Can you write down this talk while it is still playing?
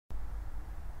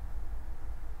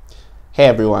Hey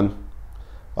everyone,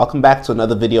 welcome back to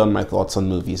another video on my thoughts on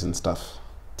movies and stuff.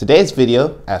 Today's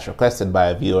video, as requested by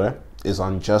a viewer, is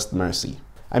on Just Mercy.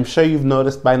 I'm sure you've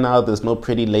noticed by now there's no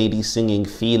pretty lady singing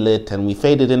Feel It, and we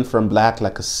faded in from black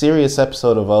like a serious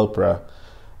episode of Oprah,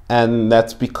 and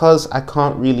that's because I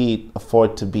can't really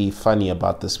afford to be funny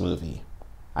about this movie.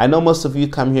 I know most of you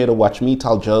come here to watch me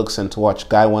tell jokes and to watch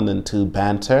Guy 1 and 2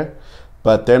 banter,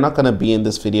 but they're not going to be in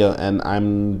this video, and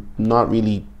I'm not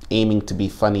really aiming to be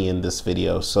funny in this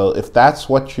video. So if that's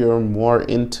what you're more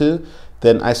into,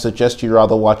 then I suggest you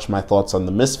rather watch my thoughts on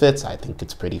The Misfits. I think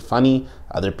it's pretty funny.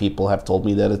 Other people have told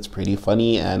me that it's pretty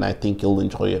funny, and I think you'll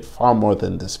enjoy it far more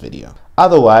than this video.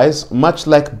 Otherwise, much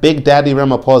like Big Daddy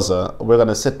Ramaphosa, we're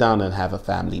gonna sit down and have a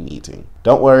family meeting.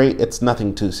 Don't worry, it's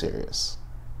nothing too serious.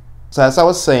 So as I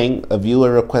was saying, a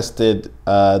viewer requested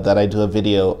that I do a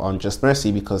video on Just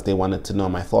Mercy because they wanted to know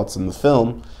my thoughts on the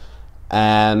film,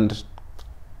 and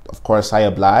of course, I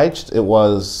obliged. It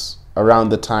was around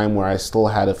the time where I still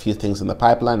had a few things in the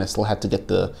pipeline. I still had to get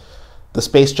the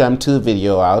Space Jam 2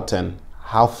 video out, and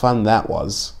how fun that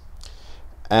was.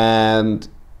 And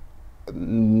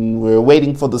we're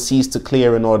waiting for the seas to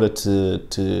clear in order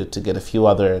to get a few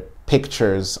other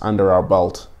pictures under our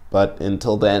belt. But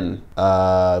until then,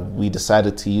 we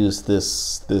decided to use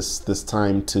this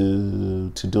time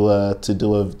to do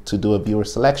a viewer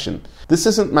selection. This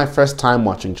isn't my first time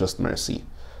watching Just Mercy.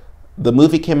 The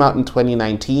movie came out in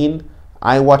 2019.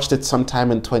 I watched it sometime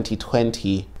in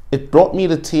 2020. It brought me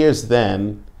to tears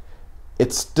then.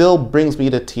 It still brings me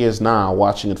to tears now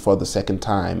watching it for the second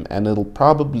time, and it'll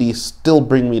probably still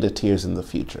bring me to tears in the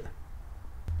future.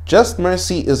 Just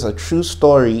Mercy is a true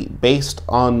story based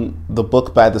on the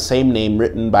book by the same name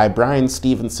written by Bryan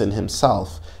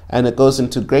himself, and it goes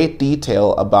into great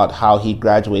detail about how he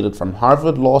graduated from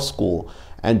Harvard Law School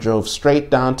and drove straight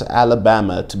down to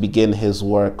Alabama to begin his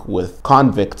work with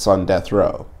convicts on death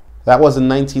row. That was in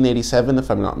 1987, if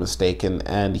I'm not mistaken,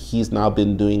 and he's now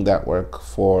been doing that work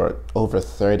for over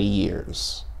 30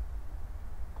 years.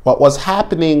 What was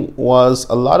happening was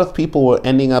a lot of people were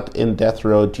ending up in death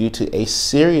row due to a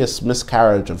serious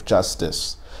miscarriage of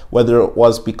justice, whether it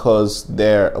was because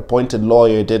their appointed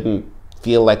lawyer didn't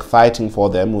feel like fighting for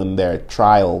them when their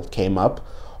trial came up,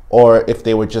 or if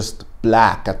they were just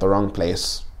black at the wrong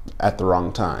place at the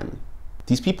wrong time.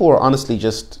 These people were honestly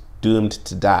just doomed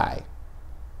to die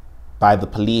by the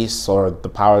police or the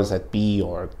powers that be,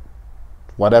 or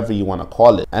whatever you want to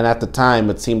call it. And at the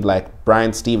time, it seemed like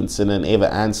Bryan Stevenson and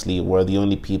Ava Ansley were the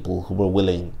only people who were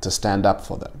willing to stand up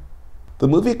for them. The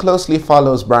movie closely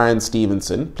follows Bryan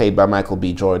Stevenson, played by Michael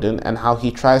B. Jordan, and how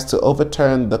he tries to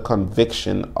overturn the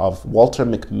conviction of Walter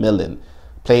McMillian,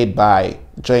 played by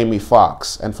Jamie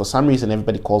Foxx, and for some reason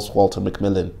everybody calls Walter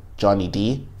McMillian Johnny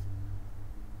D.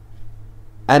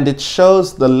 And it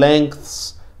shows the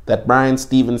lengths that Bryan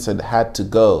Stevenson had to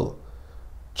go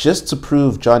just to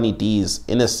prove Johnny D's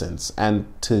innocence and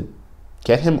to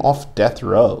get him off death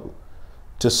row,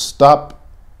 to stop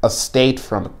a state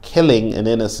from killing an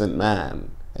innocent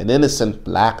man, an innocent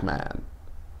black man.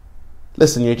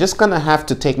 Listen, you're just gonna have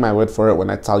to take my word for it when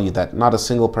I tell you that not a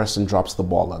single person drops the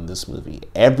ball on this movie.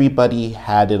 Everybody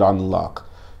had it on lock,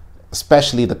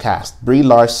 especially the cast. Brie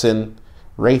Larson,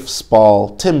 Rafe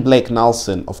Spall, Tim Blake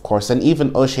Nelson, of course, and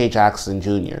even O'Shea Jackson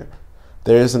Jr.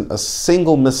 There isn't a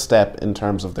single misstep in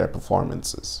terms of their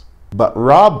performances. But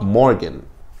Rob Morgan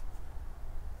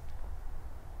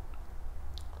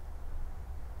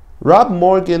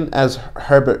as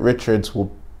Herbert Richards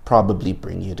will probably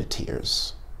bring you to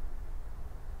tears.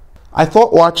 I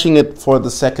thought watching it for the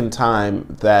second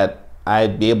time that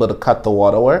I'd be able to cut the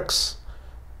waterworks,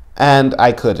 and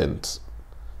I couldn't.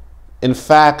 In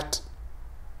fact,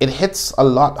 it hits a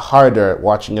lot harder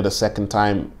watching it a second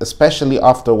time, especially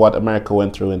after what America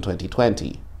went through in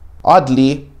 2020.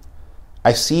 Oddly,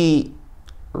 I see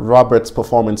Robert's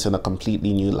performance in a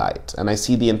completely new light, and I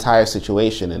see the entire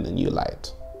situation in a new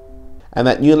light. And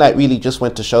that new light really just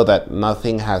went to show that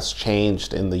nothing has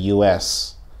changed in the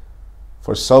US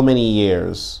for so many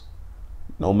years,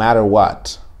 no matter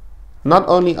what. Not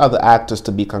only are the actors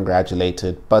to be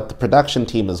congratulated, but the production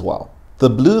team as well. The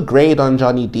blue grade on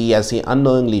Johnny D as he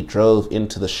unknowingly drove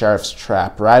into the sheriff's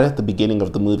trap right at the beginning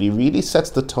of the movie really sets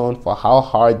the tone for how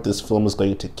hard this film is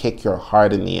going to kick your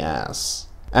heart in the ass.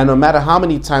 And no matter how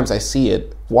many times I see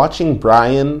it, watching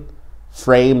Bryan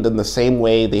framed in the same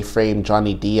way they framed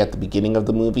Johnny D at the beginning of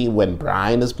the movie when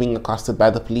Bryan is being accosted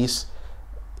by the police,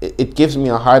 it gives me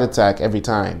a heart attack every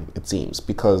time, it seems,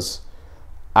 because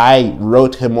I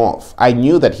wrote him off. I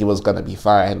knew that he was going to be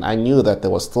fine. I knew that there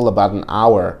was still about an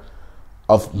hour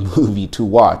of movie to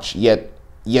watch, yet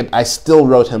I still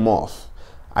wrote him off.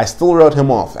 I still wrote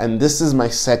him off, and this is my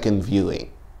second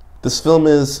viewing. This film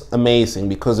is amazing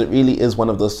because it really is one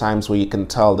of those times where you can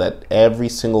tell that every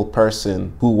single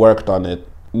person who worked on it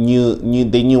knew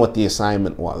what the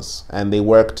assignment was, and they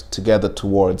worked together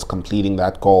towards completing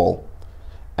that goal,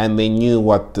 and they knew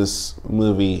what this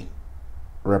movie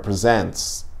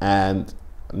represents, and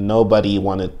nobody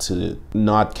wanted to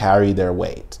not carry their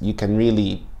weight. You can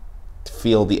really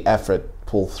feel the effort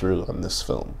pull through on this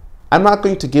film. I'm not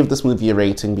going to give this movie a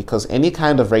rating because any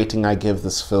kind of rating I give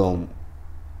this film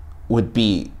would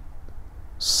be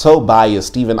so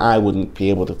biased, even I wouldn't be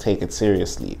able to take it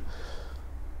seriously.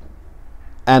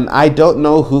 And I don't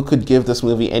know who could give this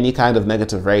movie any kind of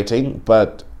negative rating,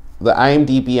 but the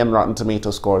IMDb and Rotten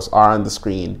Tomato scores are on the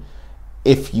screen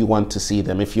if you want to see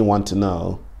them, if you want to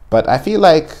know. But I feel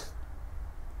like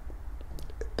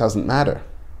it doesn't matter.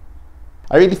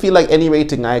 I really feel like any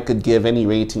rating I could give, any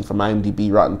rating from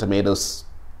IMDb, Rotten Tomatoes,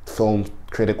 Film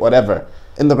Critic, whatever,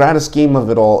 in the grand scheme of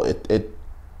it all,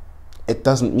 it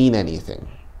doesn't mean anything.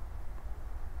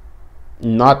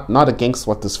 Not against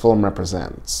what this film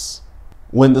represents.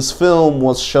 When this film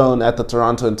was shown at the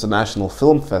Toronto International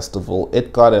Film Festival,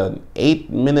 it got an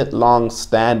 8-minute long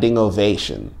standing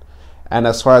ovation. And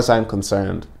as far as I'm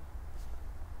concerned,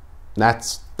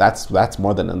 that's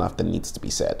more than enough that needs to be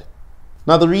said.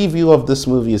 Now, the review of this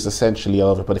movie is essentially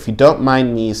over, but if you don't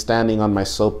mind me standing on my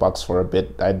soapbox for a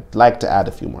bit, I'd like to add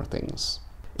a few more things.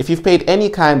 If you've paid any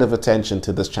kind of attention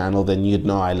to this channel, then you'd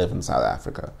know I live in South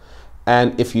Africa.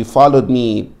 And if you followed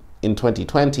me in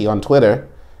 2020 on Twitter,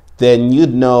 then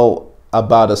you'd know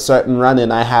about a certain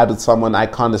run-in I had with someone I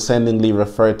condescendingly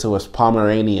referred to as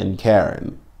Pomeranian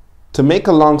Karen. To make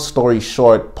a long story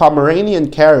short,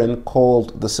 Pomeranian Karen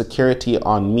called the security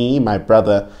on me, my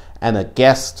brother, and a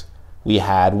guest we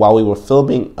had while we were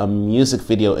filming a music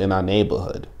video in our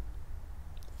neighborhood.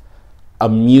 A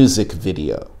music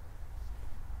video.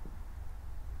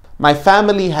 My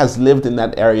family has lived in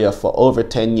that area for over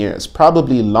 10 years,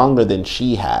 probably longer than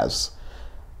she has.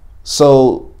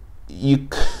 So you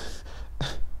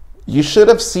should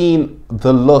have seen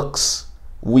the looks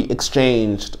we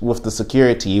exchanged with the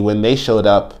security when they showed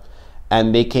up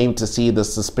and they came to see the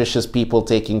suspicious people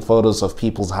taking photos of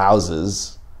people's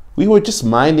houses. We were just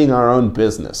minding our own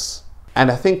business. And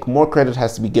I think more credit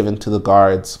has to be given to the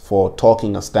guards for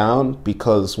talking us down,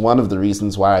 because one of the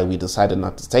reasons why we decided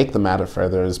not to take the matter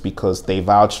further is because they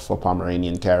vouched for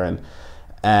Pomeranian Karen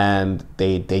and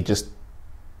they just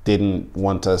didn't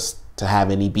want us to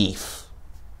have any beef.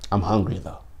 I'm hungry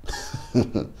though.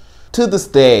 To this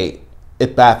day,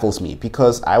 it baffles me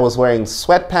because I was wearing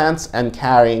sweatpants and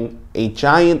carrying a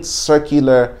giant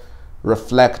circular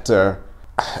reflector.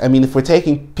 I mean, if we're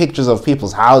taking pictures of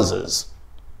people's houses,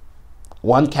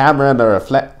 one camera and a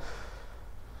reflect.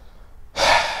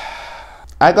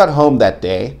 I got home that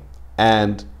day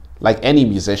and, like any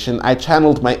musician, I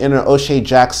channeled my inner O'Shea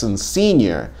Jackson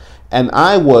Sr. and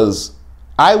I was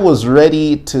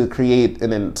ready to create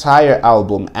an entire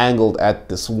album angled at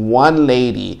this one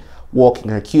lady walking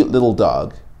her cute little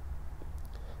dog.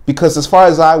 Because as far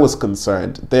as I was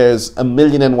concerned, there's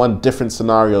 1,000,001 different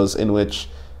scenarios in which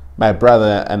my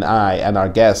brother and I and our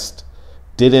guest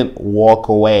didn't walk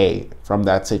away from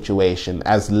that situation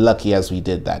as lucky as we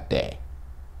did that day.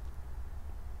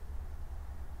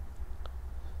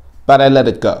 But I let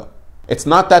it go. It's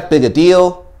not that big a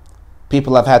deal.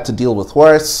 People have had to deal with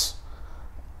worse.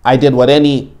 I did what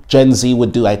any Gen Z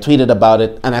would do. I tweeted about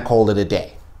it and I called it a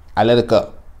day. I let it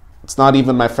go. It's not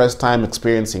even my first time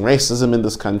experiencing racism in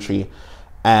this country.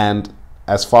 And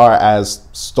as far as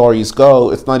stories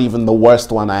go, it's not even the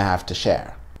worst one I have to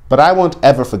share. But I won't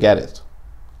ever forget it.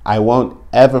 I won't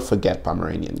ever forget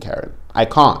Pomeranian Karen. I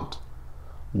can't.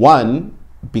 One,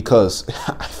 because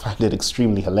I find it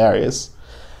extremely hilarious.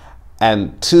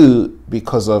 And two,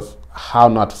 because of how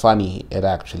not funny it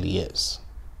actually is.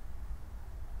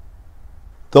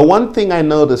 The one thing I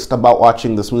noticed about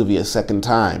watching this movie a second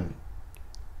time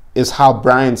is how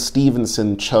Bryan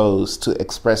Stevenson chose to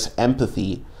express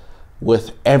empathy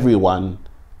with everyone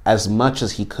as much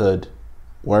as he could,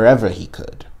 wherever he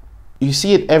could. You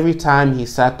see it every time he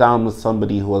sat down with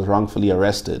somebody who was wrongfully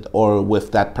arrested or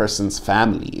with that person's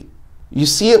family. You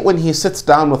see it when he sits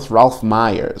down with Ralph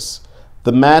Myers,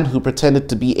 the man who pretended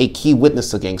to be a key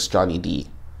witness against Johnny D.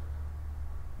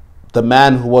 The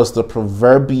man who was the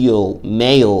proverbial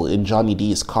nail in Johnny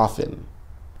D's coffin.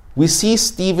 We see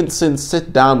Stevenson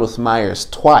sit down with Myers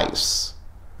twice,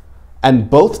 and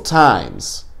both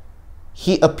times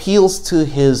he appeals to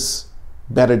his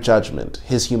better judgment,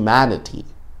 his humanity.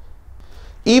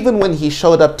 Even when he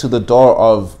showed up to the door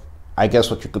of, I guess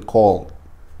what you could call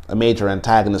a major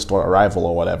antagonist or a rival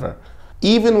or whatever,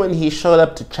 Even when he showed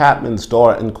up to Chapman's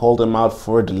door and called him out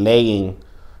for delaying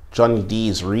Johnny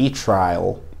D's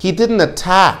retrial, he didn't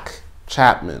attack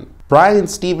Chapman. Bryan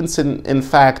Stevenson, in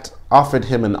fact, offered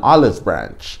him an olive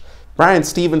branch. Bryan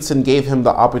Stevenson gave him the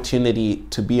opportunity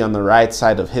to be on the right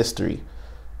side of history,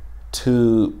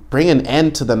 to bring an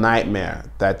end to the nightmare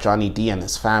that Johnny D and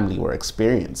his family were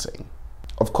experiencing.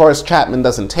 Of course, Chapman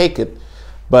doesn't take it,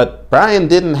 but Bryan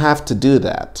didn't have to do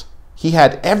that. He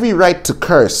had every right to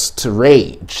curse, to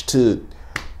rage, to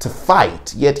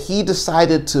fight, yet he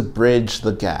decided to bridge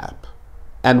the gap.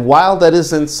 And while that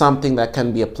isn't something that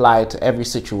can be applied to every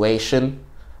situation,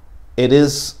 it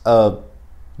is a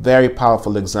very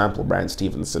powerful example Bryan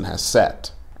Stevenson has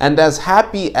set. And as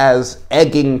happy as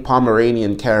egging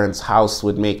Pomeranian Karen's house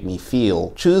would make me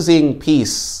feel, choosing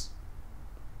peace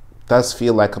does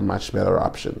feel like a much better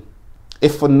option.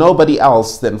 If for nobody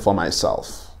else, then for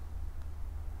myself.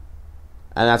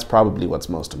 And that's probably what's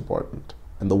most important.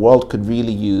 And the world could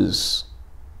really use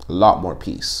a lot more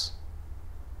peace.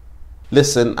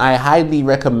 Listen, I highly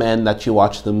recommend that you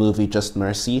watch the movie Just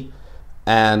Mercy.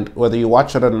 And whether you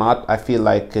watch it or not, I feel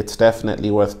like it's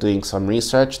definitely worth doing some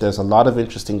research. There's a lot of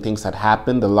interesting things that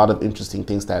happened, a lot of interesting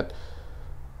things that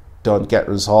don't get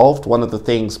resolved. One of the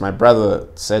things my brother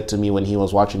said to me when he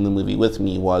was watching the movie with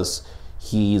me was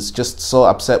he's just so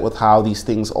upset with how these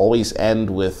things always end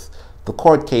with the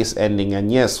court case ending.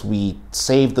 And yes, we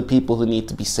save the people who need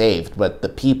to be saved, but the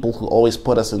people who always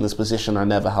put us in this position are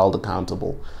never held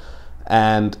accountable.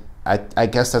 And I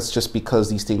guess that's just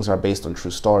because these things are based on true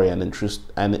story, and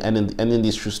in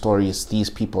these true stories,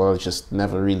 these people are just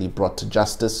never really brought to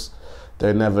justice.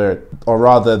 They're never, or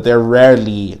rather, they're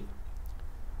rarely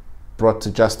brought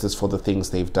to justice for the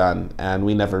things they've done, and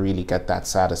we never really get that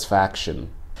satisfaction.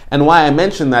 And why I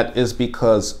mention that is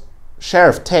because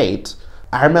Sheriff Tate,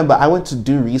 I remember I went to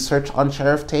do research on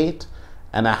Sheriff Tate,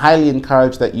 and I highly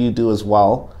encourage that you do as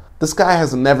well. This guy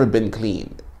has never been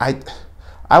clean.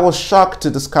 I was shocked to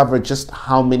discover just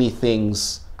how many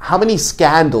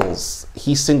scandals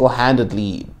he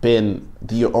single-handedly been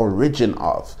the origin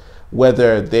of.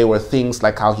 Whether they were things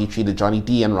like how he treated Johnny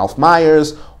D and Ralph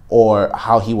Myers, or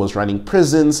how he was running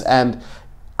prisons. And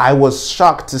I was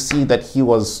shocked to see that he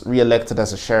was reelected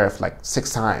as a sheriff like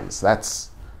 6 times.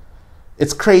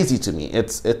 It's crazy to me.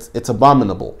 It's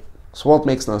abominable. Swamp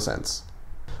makes no sense.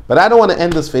 But I don't want to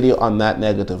end this video on that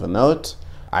negative a note.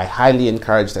 I highly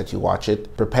encourage that you watch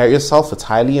it. Prepare yourself, it's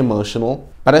highly emotional.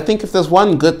 But I think if there's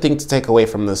one good thing to take away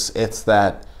from this, it's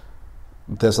that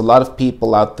there's a lot of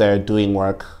people out there doing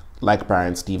work like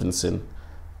Bryan Stevenson.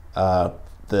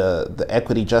 The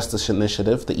Equity Justice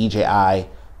Initiative, the EJI,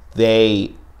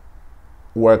 they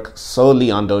work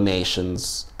solely on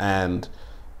donations, and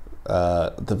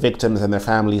the victims and their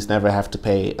families never have to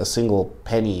pay a single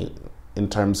penny in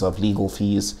terms of legal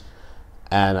fees.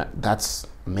 And that's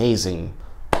amazing.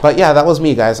 But yeah, that was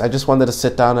me, guys. I just wanted to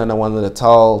sit down and I wanted to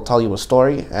tell you a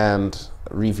story and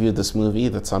review this movie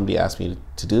that somebody asked me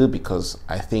to do, because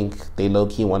I think they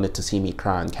low-key wanted to see me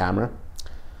cry on camera.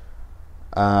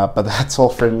 But that's all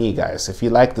from me, guys. If you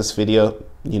like this video,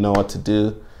 you know what to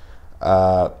do.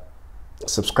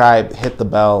 Subscribe, hit the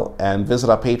bell, and visit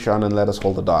our Patreon and let us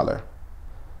hold $1.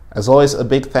 As always, a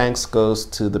big thanks goes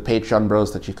to the Patreon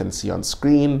bros that you can see on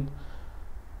screen.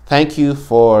 Thank you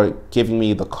for giving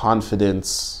me the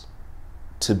confidence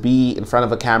to be in front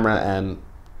of a camera and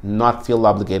not feel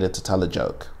obligated to tell a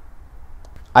joke.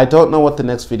 I don't know what the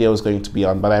next video is going to be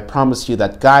on, but I promise you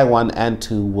that Guy 1 and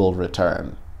 2 will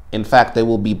return. In fact, they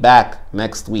will be back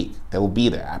next week. They will be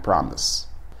there, I promise.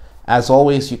 As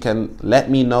always, you can let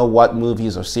me know what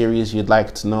movies or series you'd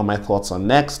like to know my thoughts on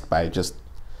next by just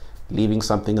leaving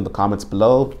something in the comments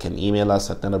below. You can email us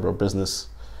at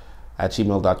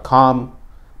netobrobusiness@gmail.com.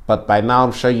 But by now,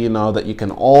 I'm sure you know that you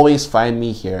can always find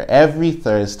me here every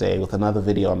Thursday with another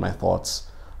video on my thoughts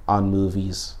on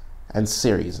movies and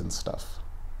series and stuff.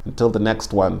 Until the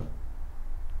next one,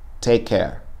 take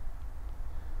care.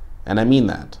 And I mean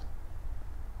that.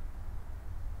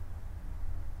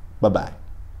 Bye-bye.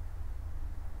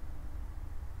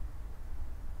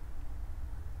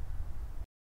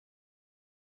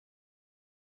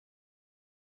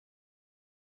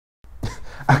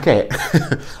 Okay,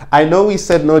 I know we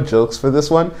said no jokes for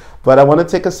this one, but I want to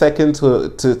take a second to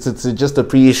just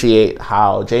appreciate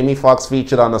how Jamie Foxx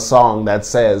featured on a song that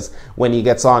says, when he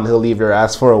gets on, he'll leave your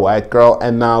ass for a white girl,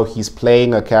 and now he's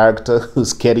playing a character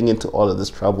who's getting into all of this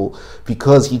trouble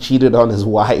because he cheated on his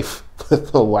wife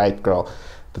with a white girl.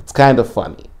 That's kind of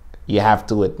funny, you have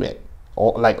to admit.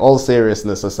 All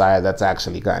seriousness aside, that's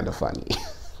actually kind of funny.